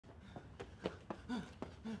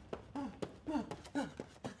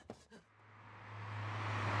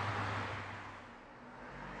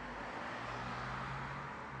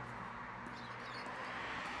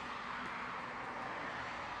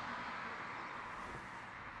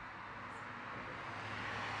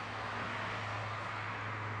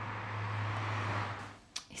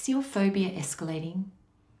Is your phobia escalating?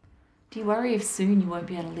 Do you worry if soon you won't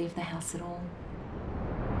be able to leave the house at all?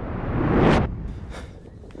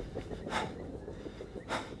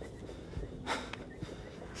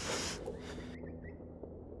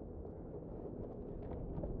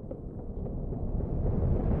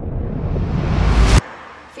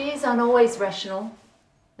 Fears aren't always rational.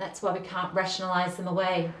 That's why we can't rationalise them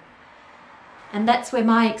away. And that's where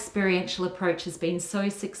my experiential approach has been so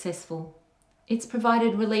successful. It's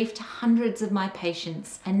provided relief to hundreds of my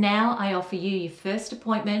patients, and now I offer you your first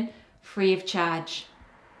appointment free of charge.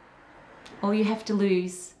 All you have to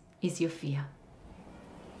lose is your fear.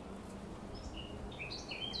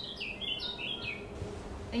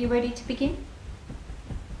 Are you ready to begin?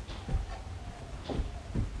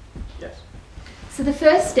 Yes. So the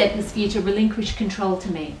first step is for you to relinquish control to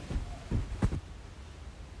me.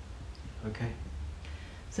 Okay.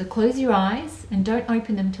 So close your eyes and don't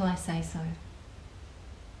open them till I say so.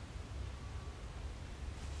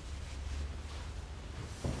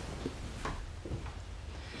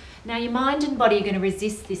 Now your mind and body are going to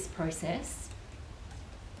resist this process.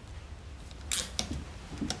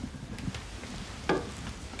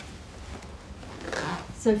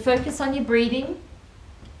 So focus on your breathing,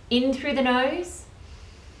 in through the nose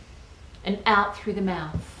and out through the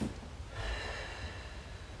mouth.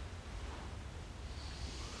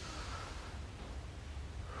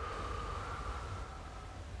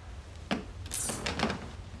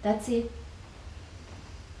 That's it.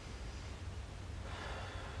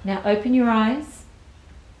 Now open your eyes.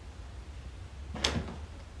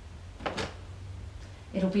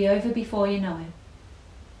 It'll be over before you know it.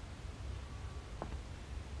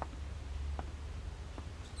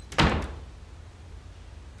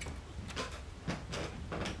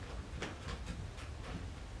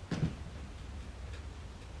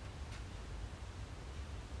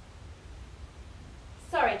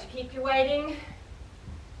 Sorry to keep you waiting.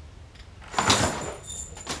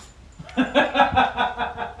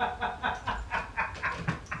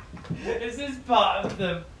 Is this part of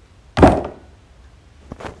the... We're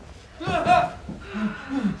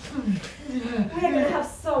gonna have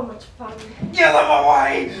so much fun. Get them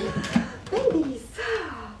away! Babies.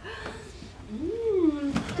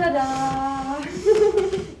 Ta-da!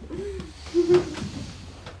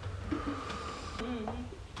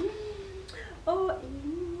 Oh.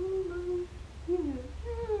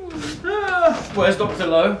 Where's Dr.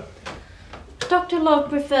 Lowe? Dr. Lowe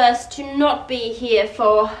prefers to not be here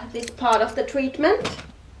for this part of the treatment.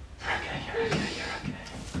 Okay, you're okay.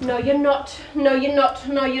 No, you're not. No, you're not.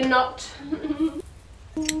 No, you're not.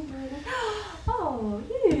 Oh,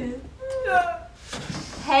 you.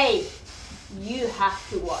 Hey, you have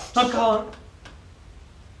to watch. I can't.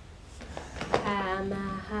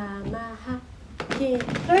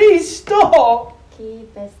 Please stop! Where's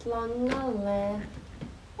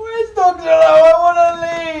Where's Dr. Lowe? I want to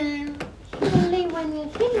leave. Only when you're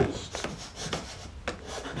finished.